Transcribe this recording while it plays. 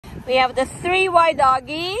We have the 3 white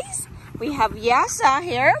doggies. We have Yasha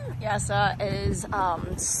here. Yasha is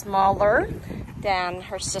smaller than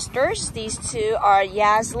her sisters. These two are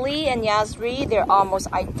Yaslee and Yasree. They're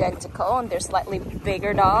almost identical and they're slightly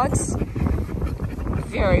bigger dogs.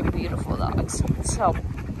 Very beautiful dogs. So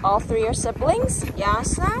all 3 are siblings,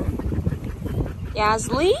 Yasha,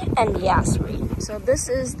 Yaslee, and Yasree. So this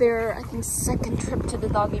is their, I think, 2nd trip to the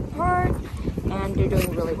doggy park, and they're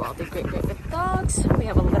doing really well. They're great with dogs. We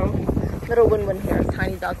have a little Win-Win here, a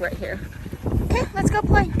tiny dog right here. Okay, let's go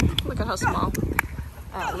play. Look at how small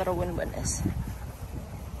little Win-Win is.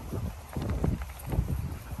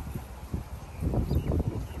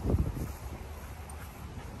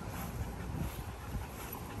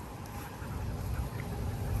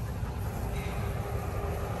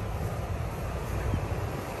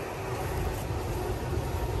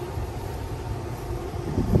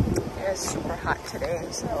 It's super hot today,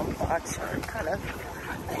 so dogs are kind of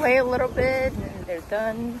play a little bit and they're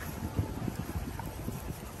done.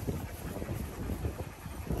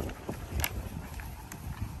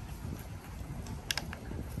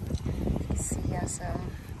 See, Yasha,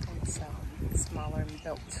 it's smaller and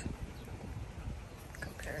built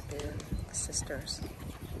compared to the sisters.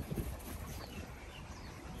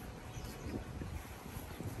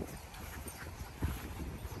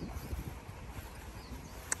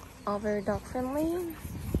 All very dog friendly.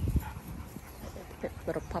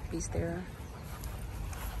 Little puppies there.